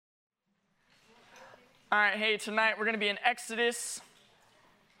All right, hey, tonight we're going to be in Exodus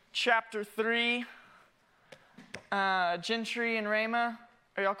chapter 3. Gentry and Rama,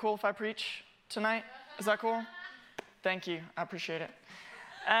 are y'all cool if I preach tonight? Is that cool? Thank you. I appreciate it.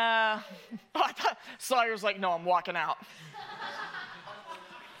 I thought Sawyer's like, no, I'm walking out.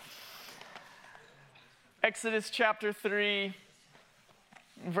 Exodus chapter 3,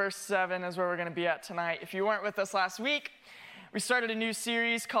 verse 7 is where we're going to be at tonight. If you weren't with us last week, we started a new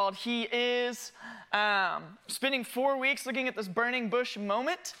series called He Is, spending 4 weeks looking at this burning bush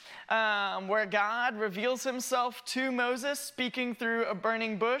moment where God reveals himself to Moses speaking through a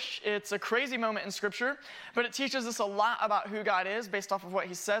burning bush. It's a crazy moment in Scripture, but it teaches us a lot about who God is based off of what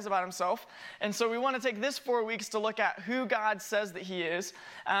he says about himself. And so we want to take this 4 weeks to look at who God says that he is,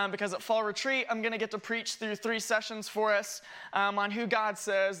 because at Fall Retreat, I'm going to get to preach through 3 sessions for us on who God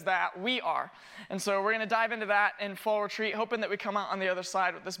says that we are. And so we're going to dive into that in Fall Retreat, hoping that we come out on the other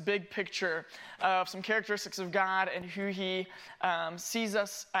side with this big picture of some characteristics of God and who he sees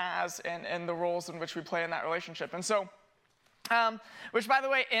us as and the roles in which we play in that relationship. And so, which by the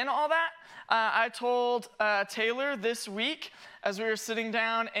way, in all that, I told Taylor this week as we were sitting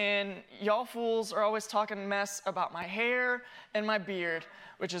down, and y'all fools are always talking mess about my hair and my beard,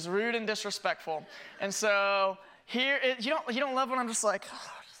 which is rude and disrespectful. And so here, you don't love when I'm just like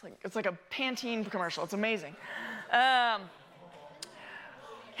it's like a Pantene commercial. It's amazing.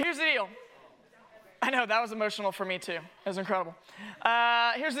 Here's the deal. I know, that was emotional for me too. It was incredible.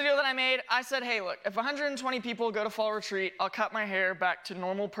 Here's the deal that I made. I said, hey, look, if 120 people go to Fall Retreat, I'll cut my hair back to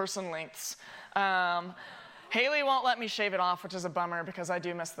normal person lengths. Haley won't let me shave it off, which is a bummer because I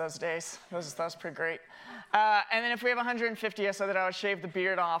do miss those days. That was pretty great. And then if we have 150, I said that I would shave the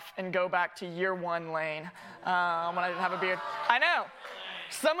beard off and go back to year one Lane when I didn't have a beard. I know.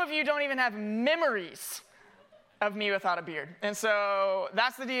 Some of you don't even have memories of me without a beard. And so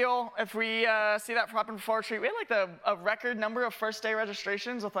that's the deal. If we see that happen for Fall Retreat, we had like a record number of first day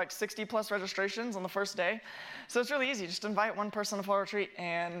registrations with like 60 plus registrations on the first day. So it's really easy. Just invite one person to Fall Retreat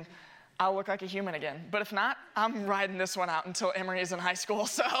and I'll look like a human again. But if not, I'm riding this one out until Emery is in high school.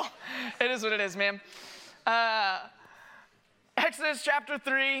 So it is what it is, man. Exodus chapter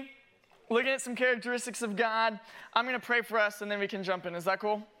 3, looking at some characteristics of God. I'm going to pray for us and then we can jump in. Is that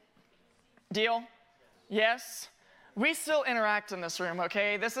cool? Deal? Yes? We still interact in this room,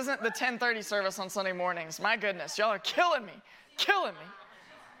 okay? This isn't the 10:30 service on Sunday mornings. My goodness, y'all are killing me. Killing me.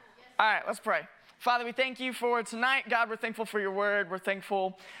 All right, let's pray. Father, we thank you for tonight. God, we're thankful for your word. We're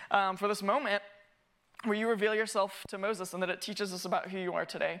thankful for this moment where you reveal yourself to Moses and that it teaches us about who you are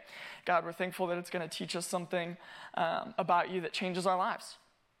today. God, we're thankful that it's going to teach us something about you that changes our lives.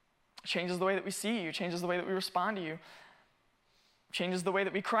 Changes the way that we see you, changes the way that we respond to you, changes the way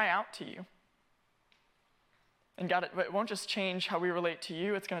that we cry out to you. And God, it won't just change how we relate to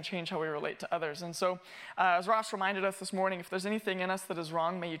you, it's going to change how we relate to others. And so, as Ross reminded us this morning, if there's anything in us that is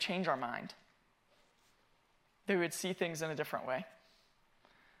wrong, may you change our mind. That we would see things in a different way.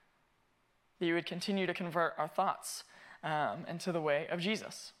 That you would continue to convert our thoughts into the way of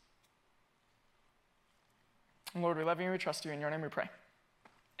Jesus. And Lord, we love you and we trust you. In your name we pray.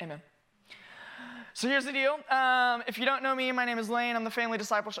 Amen. So here's the deal. If you don't know me, my name is Lane. I'm the family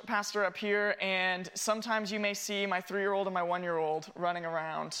discipleship pastor up here, and sometimes you may see my 3-year-old and my 1-year-old running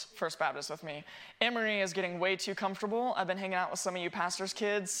around First Baptist with me. Emery is getting way too comfortable. I've been hanging out with some of you pastors'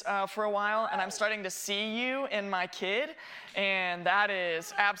 kids for a while, and I'm starting to see you in my kid, and that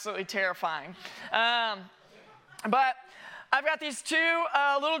is absolutely terrifying. But I've got these 2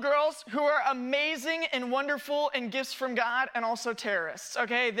 little girls who are amazing and wonderful and gifts from God and also terrorists,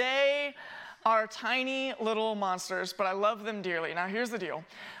 okay? They are tiny little monsters, but I love them dearly. Now, here's the deal.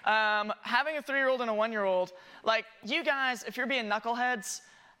 Having a 3-year-old and a 1-year-old, like, you guys, if you're being knuckleheads,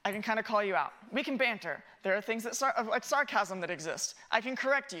 I can kind of call you out. We can banter. There are things that like sarcasm that exist. I can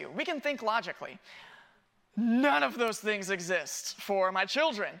correct you. We can think logically. None of those things exist for my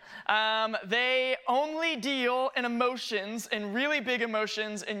children. They only deal in emotions, in really big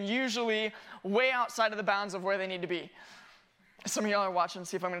emotions, and usually way outside of the bounds of where they need to be. Some of y'all are watching to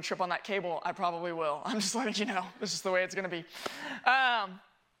see if I'm going to trip on that cable. I probably will. I'm just letting you know. This is the way it's going to be.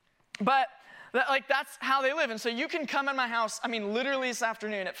 But that's how they live. And so you can come in my house. I mean, literally this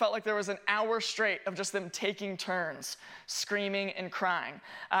afternoon, it felt like there was an hour straight of just them taking turns, screaming and crying.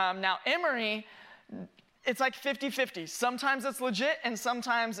 Now, Emery, it's like 50-50. Sometimes it's legit, and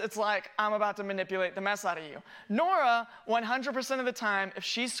sometimes it's like, I'm about to manipulate the mess out of you. Nora, 100% of the time, if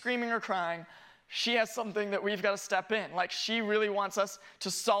she's screaming or crying, she has something that we've got to step in. Like, she really wants us to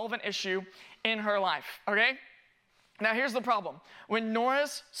solve an issue in her life, okay? Now, here's the problem. When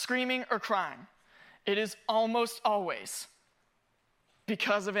Nora's screaming or crying, it is almost always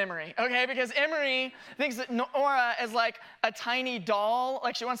because of Emery, okay? Because Emery thinks that Nora is like a tiny doll,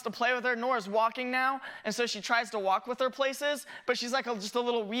 like she wants to play with her. Nora's walking now, and so she tries to walk with her places, but she's like just a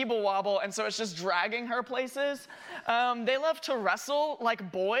little weeble wobble, and so it's just dragging her places. They love to wrestle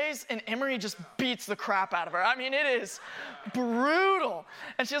like boys, and Emery just beats the crap out of her. I mean, it is brutal.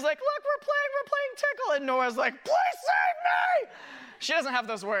 And she's like, look, we're playing tickle, and Nora's like, please save me! She doesn't have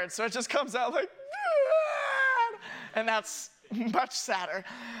those words, so it just comes out like, and that's much sadder.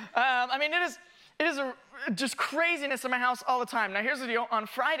 I mean, it is just craziness in my house all the time. Now, here's the deal. On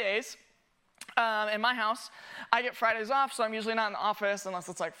Fridays, in my house, I get Fridays off, so I'm usually not in the office unless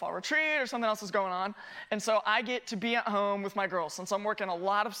it's like fall retreat or something else is going on. And so I get to be at home with my girls. Since I'm working a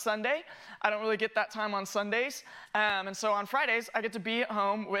lot of Sunday, I don't really get that time on Sundays. And so on Fridays, I get to be at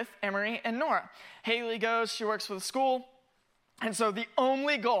home with Emery and Nora. Haley goes, she works for the school. And so the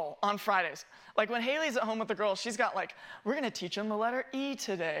only goal on Fridays, like when Haley's at home with the girls, she's got like, we're going to teach them the letter E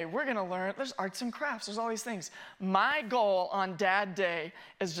today. We're going to learn, there's arts and crafts, there's all these things. My goal on Dad Day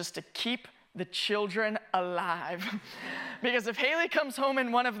is just to keep the children alive. Because if Haley comes home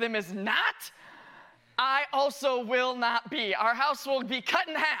and one of them is not, I also will not be. Our house will be cut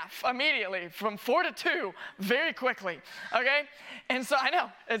in half immediately from 4 to 2 very quickly, okay? And so I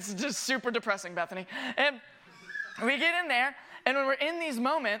know, it's just super depressing, Bethany. And we get in there, and when we're in these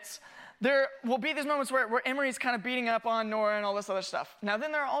moments, there will be these moments where Emery's kind of beating up on Nora and all this other stuff. Now,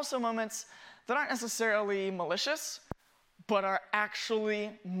 then there are also moments that aren't necessarily malicious, but are actually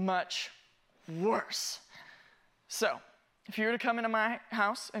much worse. So, if you were to come into my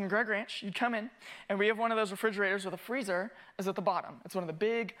house in Greg Ranch, you'd come in, and we have one of those refrigerators where the freezer is at the bottom. It's one of the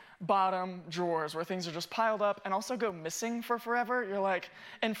big bottom drawers where things are just piled up and also go missing for forever. You're like,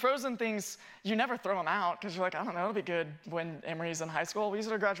 and frozen things, you never throw them out because you're like, I don't know, it'll be good when Emery's in high school. We use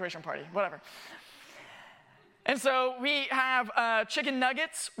it at a graduation party, whatever. And so we have chicken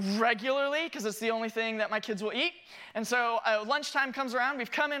nuggets regularly because it's the only thing that my kids will eat. And so lunchtime comes around,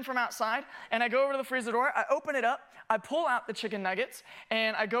 we've come in from outside, and I go over to the freezer door, I open it up, I pull out the chicken nuggets,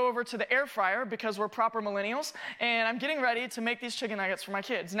 and I go over to the air fryer because we're proper millennials, and I'm getting ready to make these chicken nuggets for my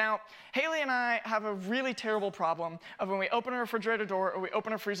kids. Now, Haley and I have a really terrible problem of when we open a refrigerator door or we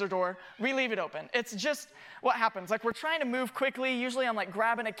open a freezer door, we leave it open. It's just what happens. Like, we're trying to move quickly. Usually I'm like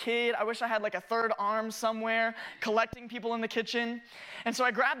grabbing a kid. I wish I had like a third arm somewhere, collecting people in the kitchen. And so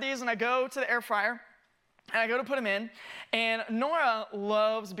I grab these and I go to the air fryer, and I go to put them in, and Nora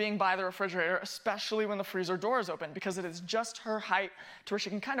loves being by the refrigerator, especially when the freezer door is open, because it is just her height to where she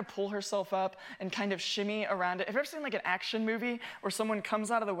can kind of pull herself up and kind of shimmy around it. Have you ever seen like an action movie where someone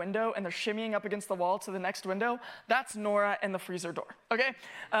comes out of the window and they're shimmying up against the wall to the next window? That's Nora and the freezer door, okay?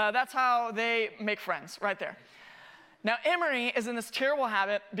 That's how they make friends, right there. Now, Emery is in this terrible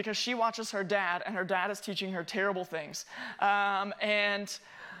habit because she watches her dad, and her dad is teaching her terrible things.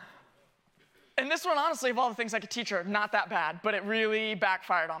 And this one, honestly, of all the things I could teach her, not that bad, but it really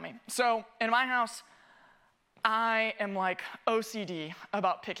backfired on me. So in my house, I am like OCD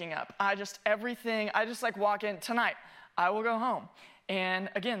about picking up. I just like walk in. Tonight, I will go home. And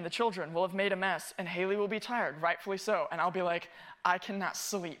again, the children will have made a mess, and Haley will be tired, rightfully so. And I'll be like, I cannot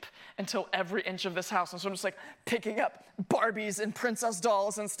sleep until every inch of this house. And so I'm just like picking up Barbies and princess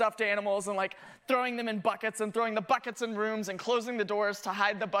dolls and stuffed animals and like throwing them in buckets and throwing the buckets in rooms and closing the doors to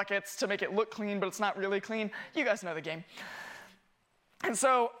hide the buckets to make it look clean, but it's not really clean. You guys know the game. And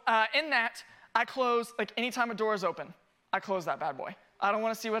so in that, I close, like anytime a door is open, I close that bad boy. I don't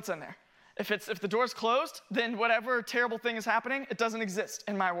want to see what's in there. If the door's closed, then whatever terrible thing is happening, it doesn't exist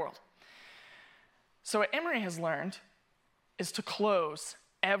in my world. So what Emery has learned is to close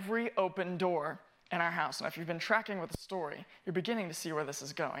every open door in our house. And if you've been tracking with the story, you're beginning to see where this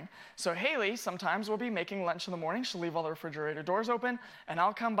is going. So Haley sometimes will be making lunch in the morning. She'll leave all the refrigerator doors open, and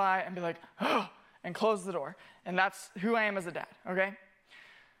I'll come by and be like, oh, and close the door. And that's who I am as a dad, okay?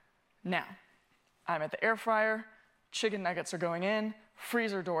 Now, I'm at the air fryer, chicken nuggets are going in,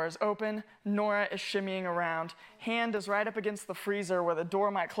 freezer door is open, Nora is shimmying around, hand is right up against the freezer where the door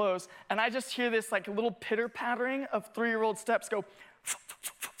might close, and I just hear this like little pitter-pattering of 3-year-old steps go,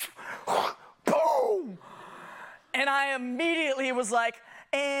 boom! And I immediately was like,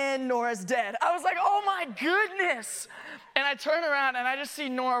 and Nora's dead. I was like, oh my goodness! And I turn around and I just see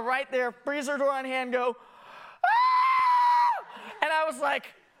Nora right there, freezer door on hand, go, ah! And I was like,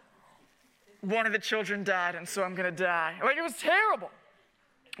 one of the children died, and so I'm gonna die. Like, it was terrible.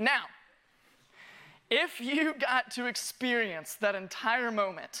 Now, if you got to experience that entire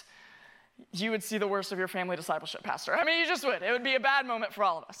moment, you would see the worst of your family discipleship pastor. I mean, you just would. It would be a bad moment for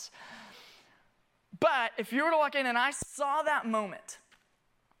all of us. But if you were to walk in and I saw that moment,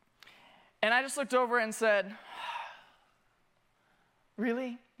 and I just looked over and said,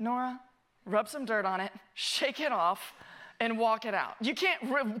 really, Nora? Rub some dirt on it, shake it off, and walk it out. You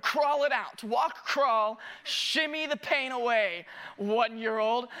can't crawl it out. Walk, crawl, shimmy the pain away,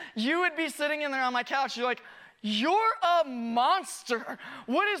 1-year-old. You would be sitting in there on my couch. You're like, you're a monster.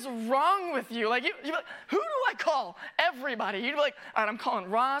 What is wrong with you? Like, you'd be like, who do I call? Everybody. You'd be like, all right, I'm calling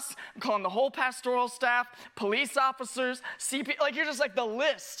Ross. I'm calling the whole pastoral staff, police officers, CP. Like, you're just like the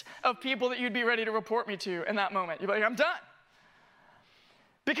list of people that you'd be ready to report me to in that moment. You'd be like, I'm done.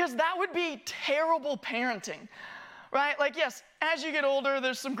 Because that would be terrible parenting, right? Like, yes, as you get older,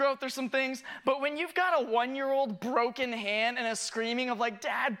 there's some growth, there's some things, but when you've got a 1-year-old broken hand and a screaming of like,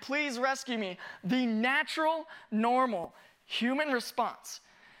 Dad, please rescue me, the natural, normal human response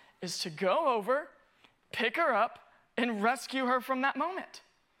is to go over, pick her up, and rescue her from that moment.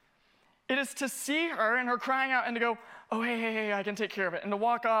 It is to see her and her crying out and to go, oh, hey, I can take care of it. And to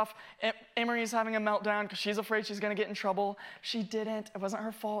walk off. Emery's having a meltdown because she's afraid she's going to get in trouble. She didn't. It wasn't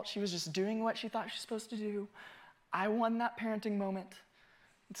her fault. She was just doing what she thought she was supposed to do. I won that parenting moment.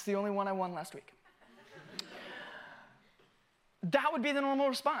 It's the only one I won last week. That would be the normal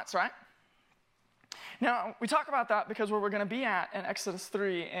response, right? Now, we talk about that because where we're going to be at in Exodus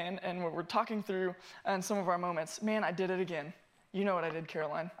 3 and what we're talking through in some of our moments. Man, I did it again. You know what I did,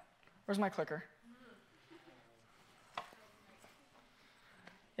 Caroline. Where's my clicker?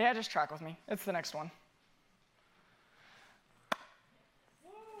 Yeah, just track with me. It's the next one.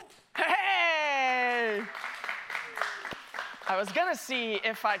 Hey! I was going to see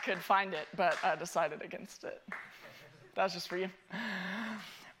if I could find it, but I decided against it. That's just for you.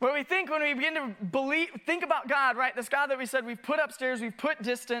 What we think when we begin to think about God, right? This God that we said we've put upstairs, we've put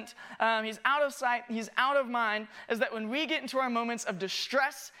distant, he's out of sight, he's out of mind, is that when we get into our moments of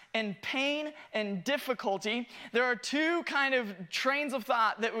distress and pain and difficulty, there are two kind of trains of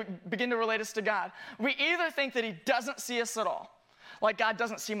thought that would begin to relate us to God. We either think that he doesn't see us at all. Like God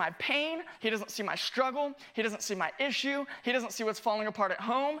doesn't see my pain, he doesn't see my struggle, he doesn't see my issue, he doesn't see what's falling apart at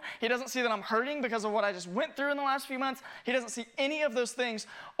home, he doesn't see that I'm hurting because of what I just went through in the last few months, he doesn't see any of those things.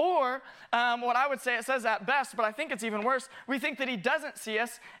 Or what I would say, it says at best, but I think it's even worse, we think that he doesn't see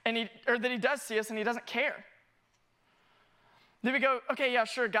us, or that he does see us and he doesn't care. Then we go, okay, yeah,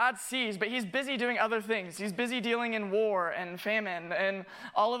 sure, God sees, but he's busy doing other things. He's busy dealing in war and famine and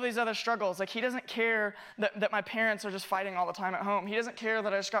all of these other struggles. Like, he doesn't care that my parents are just fighting all the time at home. He doesn't care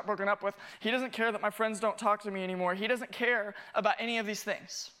that I just got broken up with. He doesn't care that my friends don't talk to me anymore. He doesn't care about any of these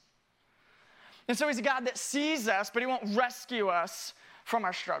things. And so he's a God that sees us, but he won't rescue us from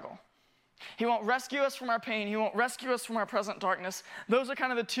our struggle. He won't rescue us from our pain. He won't rescue us from our present darkness. Those are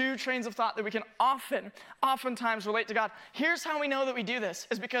kind of the two trains of thought that we can oftentimes relate to God. Here's how we know that we do this,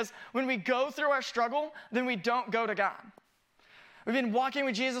 is because when we go through our struggle, then we don't go to God. We've been walking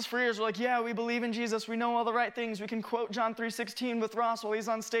with Jesus for years. We're like, yeah, we believe in Jesus. We know all the right things. We can quote John 3:16 with Ross while he's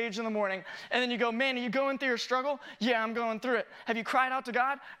on stage in the morning. And then you go, man, are you going through your struggle? Yeah, I'm going through it. Have you cried out to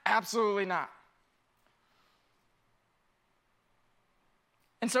God? Absolutely not.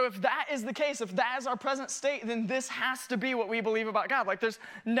 And so if that is the case, if that is our present state, then this has to be what we believe about God. Like, there's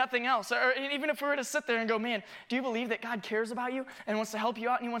nothing else. Or even if we were to sit there and go, man, do you believe that God cares about you and wants to help you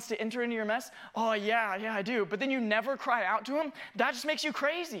out and he wants to enter into your mess? Oh, yeah, I do. But then you never cry out to him? That just makes you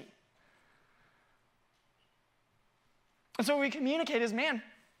crazy. And so what we communicate is, man,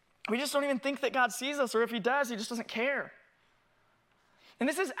 we just don't even think that God sees us, or if he does, he just doesn't care. And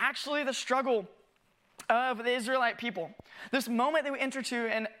this is actually the struggle of the Israelite people. This moment that we enter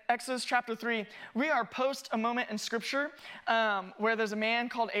to in Exodus chapter 3, we are post a moment in Scripture where there's a man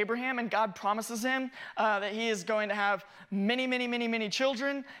called Abraham, and God promises him that he is going to have many, many, many, many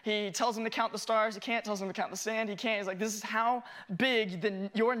children. He tells him to count the stars. He can't. Tells him to count the sand. He can't. He's like, this is how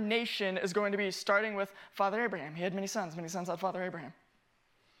big your nation is going to be, starting with Father Abraham. He had many sons. Many sons had Father Abraham.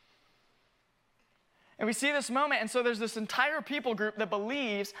 And we see this moment, and so there's this entire people group that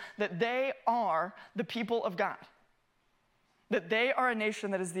believes that they are the people of God, that they are a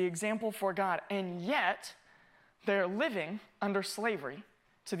nation that is the example for God, and yet they're living under slavery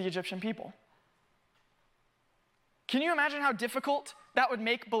to the Egyptian people. Can you imagine how difficult that would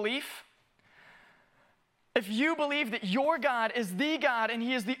make belief? If you believe that your God is the God and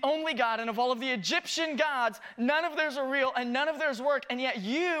he is the only God, and of all of the Egyptian gods, none of theirs are real and none of theirs work, and yet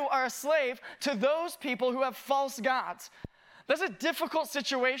you are a slave to those people who have false gods. That's a difficult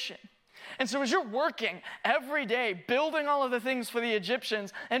situation. And so as you're working every day, building all of the things for the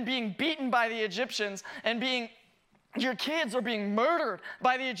Egyptians and being beaten by the Egyptians and your kids are being murdered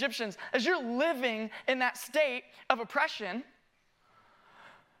by the Egyptians, as you're living in that state of oppression,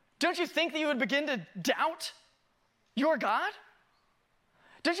 don't you think that you would begin to doubt your God?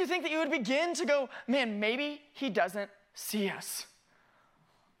 Don't you think that you would begin to go, man, maybe he doesn't see us?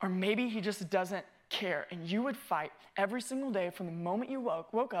 Or maybe he just doesn't care, and you would fight every single day from the moment you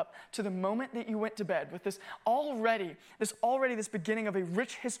woke up to the moment that you went to bed with this beginning of a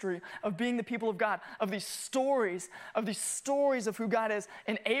rich history of being the people of God, of these stories of who God is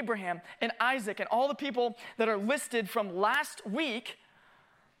in Abraham and Isaac and all the people that are listed from last week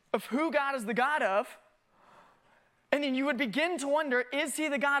of who God is the God of. And then you would begin to wonder, is he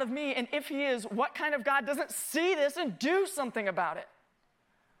the God of me? And if he is, what kind of God doesn't see this and do something about it?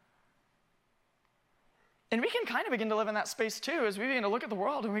 And we can kind of begin to live in that space too as we begin to look at the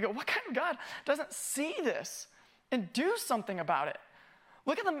world and we go, what kind of God doesn't see this and do something about it?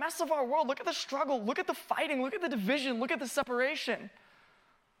 Look at the mess of our world. Look at the struggle. Look at the fighting. Look at the division. Look at the separation.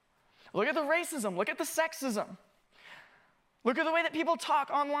 Look at the racism. Look at the sexism. Look at the way that people talk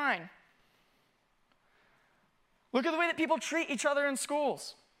online. Look at the way that people treat each other in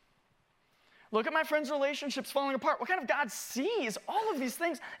schools. Look at my friends' relationships falling apart. What kind of God sees all of these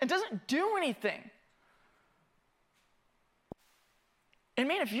things and doesn't do anything? And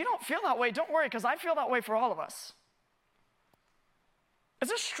man, if you don't feel that way, don't worry, because I feel that way for all of us.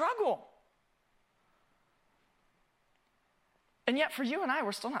 It's a struggle. And yet for you and I,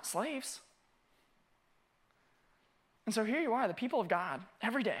 we're still not slaves. And so here you are, the people of God,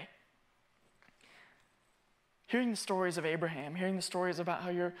 every day, hearing the stories of Abraham, hearing the stories about how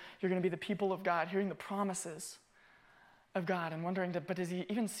you're going to be the people of God, hearing the promises of God, and wondering, but does he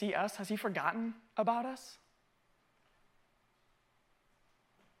even see us? Has he forgotten about us?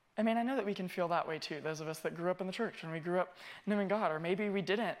 I mean, I know that we can feel that way too, those of us that grew up in the church and we grew up knowing God, or maybe we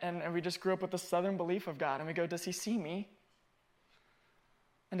didn't and we just grew up with the southern belief of God and we go, does he see me?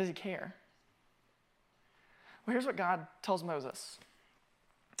 And does he care? Well, here's what God tells Moses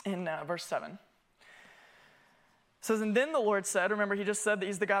in verse 7. It says, and then the Lord said, remember he just said that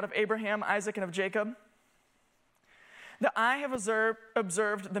he's the God of Abraham, Isaac, and of Jacob, that I have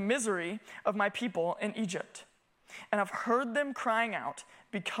observed the misery of my people in Egypt, and I've heard them crying out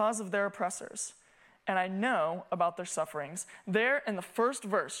because of their oppressors, and I know about their sufferings. There in the first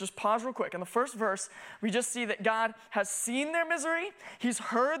verse, just pause real quick. In the first verse, we just see that God has seen their misery, he's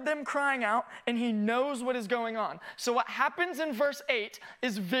heard them crying out, and he knows what is going on. So what happens in verse 8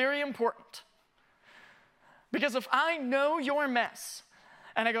 is very important. Because if I know your mess,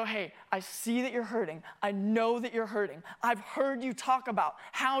 and I go, hey, I see that you're hurting. I know that you're hurting. I've heard you talk about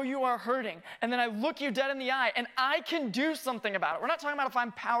how you are hurting. And then I look you dead in the eye, and I can do something about it. We're not talking about if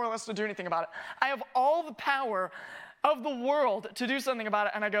I'm powerless to do anything about it. I have all the power of the world to do something about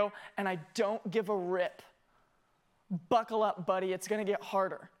it. And I go, and I don't give a rip. Buckle up, buddy. It's going to get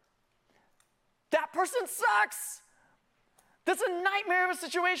harder. That person sucks. That's a nightmare of a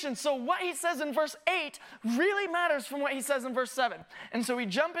situation. So what he says in verse 8 really matters from what he says in verse 7. And so we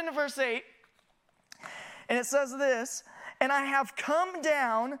jump into verse 8, and it says this, and I have come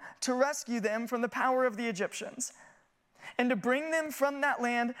down to rescue them from the power of the Egyptians, and to bring them from that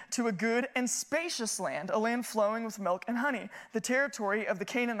land to a good and spacious land, a land flowing with milk and honey, the territory of the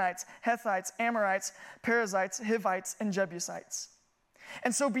Canaanites, Hittites, Amorites, Perizzites, Hivites, and Jebusites.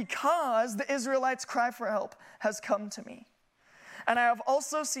 And so because the Israelites' cry for help has come to me, and I have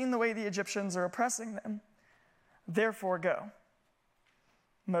also seen the way the Egyptians are oppressing them. Therefore go.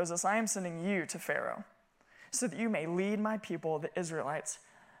 Moses, I am sending you to Pharaoh, so that you may lead my people, the Israelites,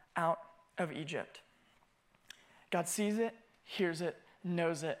 out of Egypt. God sees it, hears it,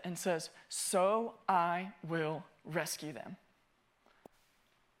 knows it, and says, so I will rescue them.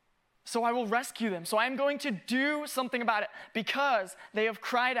 So I will rescue them. So I'm going to do something about it because they have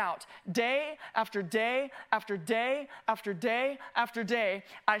cried out day after day after day after day after day.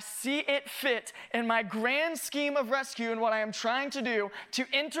 I see it fit in my grand scheme of rescue and what I am trying to do to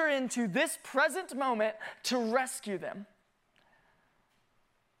enter into this present moment to rescue them.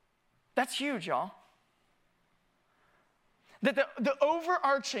 That's huge, y'all. That the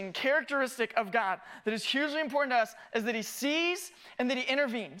overarching characteristic of God that is hugely important to us is that he sees and that he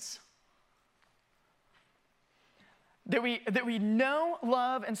intervenes. That we know,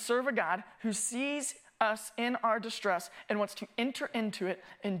 love, and serve a God who sees us in our distress and wants to enter into it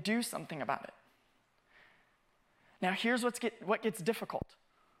and do something about it. Now, here's what gets difficult.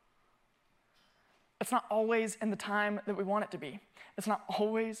 It's not always in the time that we want it to be. It's not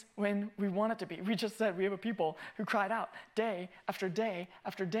always when we want it to be. We just said we have a people who cried out day after day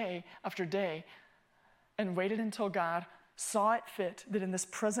after day after day and waited until God saw it fit that in this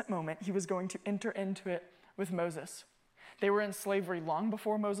present moment he was going to enter into it with Moses. They were in slavery long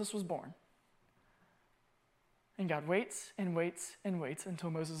before Moses was born. And God waits and waits and waits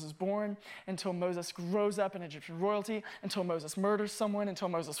until Moses is born, until Moses grows up in Egyptian royalty, until Moses murders someone, until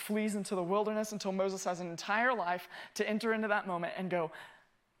Moses flees into the wilderness, until Moses has an entire life to enter into that moment and go,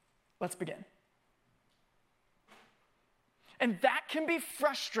 Let's begin. And that can be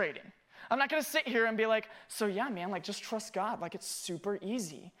frustrating. I'm not going to sit here and be like, so yeah, man, like just trust God. Like it's super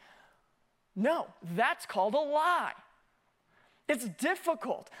easy. No, that's called a lie. It's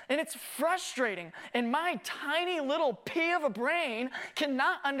difficult and it's frustrating. And my tiny little pea of a brain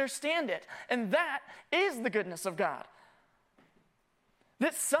cannot understand it. And that is the goodness of God.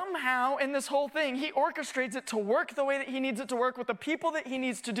 That somehow in this whole thing, he orchestrates it to work the way that he needs it to work with the people that he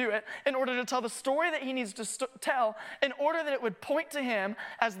needs to do it in order to tell the story that he needs to tell in order that it would point to him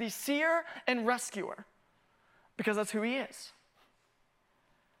as the seer and rescuer. Because that's who he is.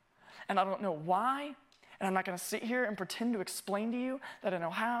 And I don't know why, and I'm not going to sit here and pretend to explain to you that I know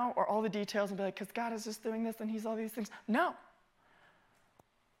how or all the details and be like, because God is just doing this and he's all these things. No.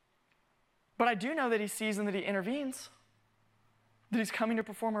 But I do know that he sees and that he intervenes. That he's coming to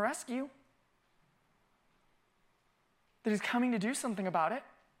perform a rescue. That he's coming to do something about it.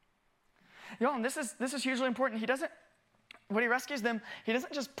 Y'all, and this is hugely important. When he rescues them, he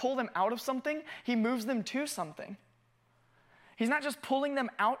doesn't just pull them out of something, he moves them to something. He's not just pulling them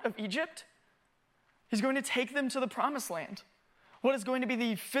out of Egypt. He's going to take them to the promised land. What is going to be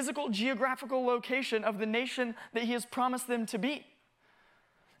the physical, geographical location of the nation that he has promised them to be.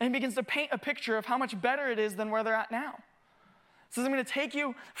 And he begins to paint a picture of how much better it is than where they're at now. He says, I'm going to take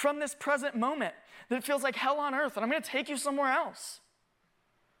you from this present moment that it feels like hell on earth, and I'm going to take you somewhere else.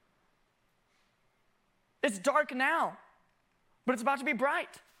 It's dark now, but it's about to be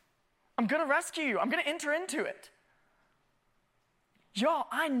bright. I'm going to rescue you. I'm going to enter into it. Y'all,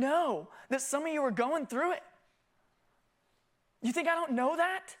 I know that some of you are going through it. You think I don't know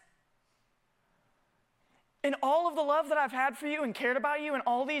that? In all of the love that I've had for you and cared about you in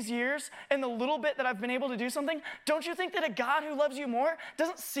all these years, and the little bit that I've been able to do something, don't you think that a God who loves you more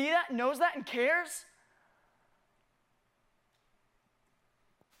doesn't see that, knows that, and cares?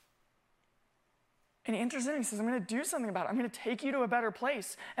 And he enters in and he says, I'm going to do something about it. I'm going to take you to a better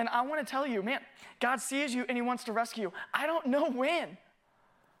place. And I want to tell you, man, God sees you and he wants to rescue you. I don't know when.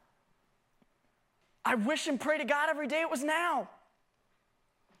 I wish and pray to God every day it was now.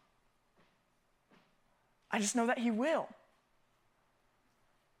 I just know that he will.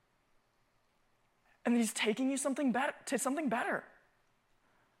 And that he's taking you to something better.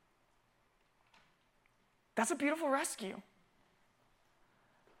 That's a beautiful rescue.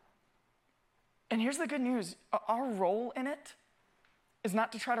 And here's the good news. Our role in it is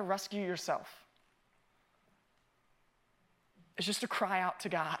not to try to rescue yourself. It's just to cry out to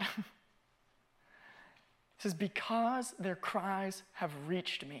God. It says, because their cries have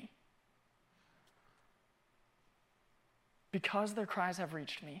reached me. Because their cries have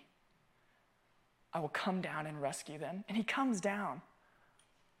reached me, I will come down and rescue them. And he comes down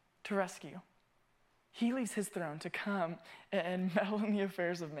to rescue. He leaves his throne to come and meddle in the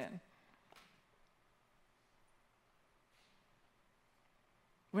affairs of men.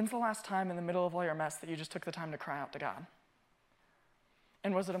 When's the last time in the middle of all your mess that you just took the time to cry out to God?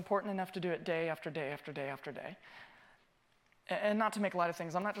 And was it important enough to do it day after day after day after day? And not to make light of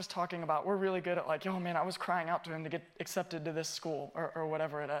things, I'm not just talking about, we're really good at like, oh man, I was crying out to him to get accepted to this school or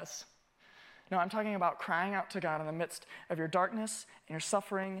whatever it is. No, I'm talking about crying out to God in the midst of your darkness and your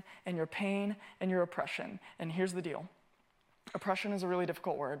suffering and your pain and your oppression. And here's the deal. Oppression is a really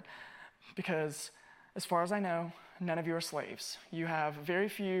difficult word because as far as I know, none of you are slaves. You have very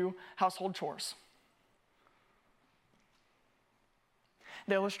few household chores.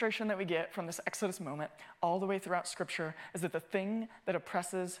 The illustration that we get from this Exodus moment all the way throughout Scripture is that the thing that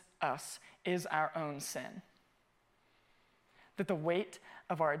oppresses us is our own sin. That the weight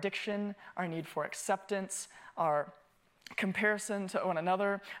of our addiction, our need for acceptance, our comparison to one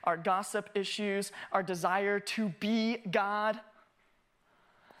another, our gossip issues, our desire to be God,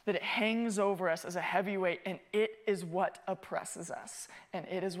 that it hangs over us as a heavy weight, and it is what oppresses us, and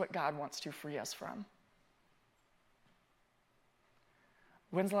it is what God wants to free us from.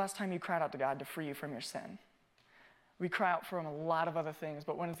 When's the last time you cried out to God to free you from your sin? We cry out from a lot of other things,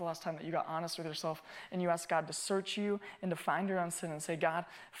 but when is the last time that you got honest with yourself and you asked God to search you and to find your own sin and say, God,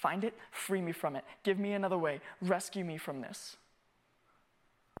 find it, free me from it, give me another way, rescue me from this?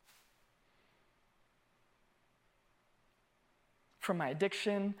 From my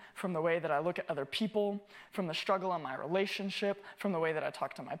addiction, from the way that I look at other people, from the struggle in my relationship, from the way that I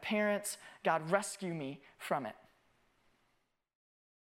talk to my parents, God, rescue me from it.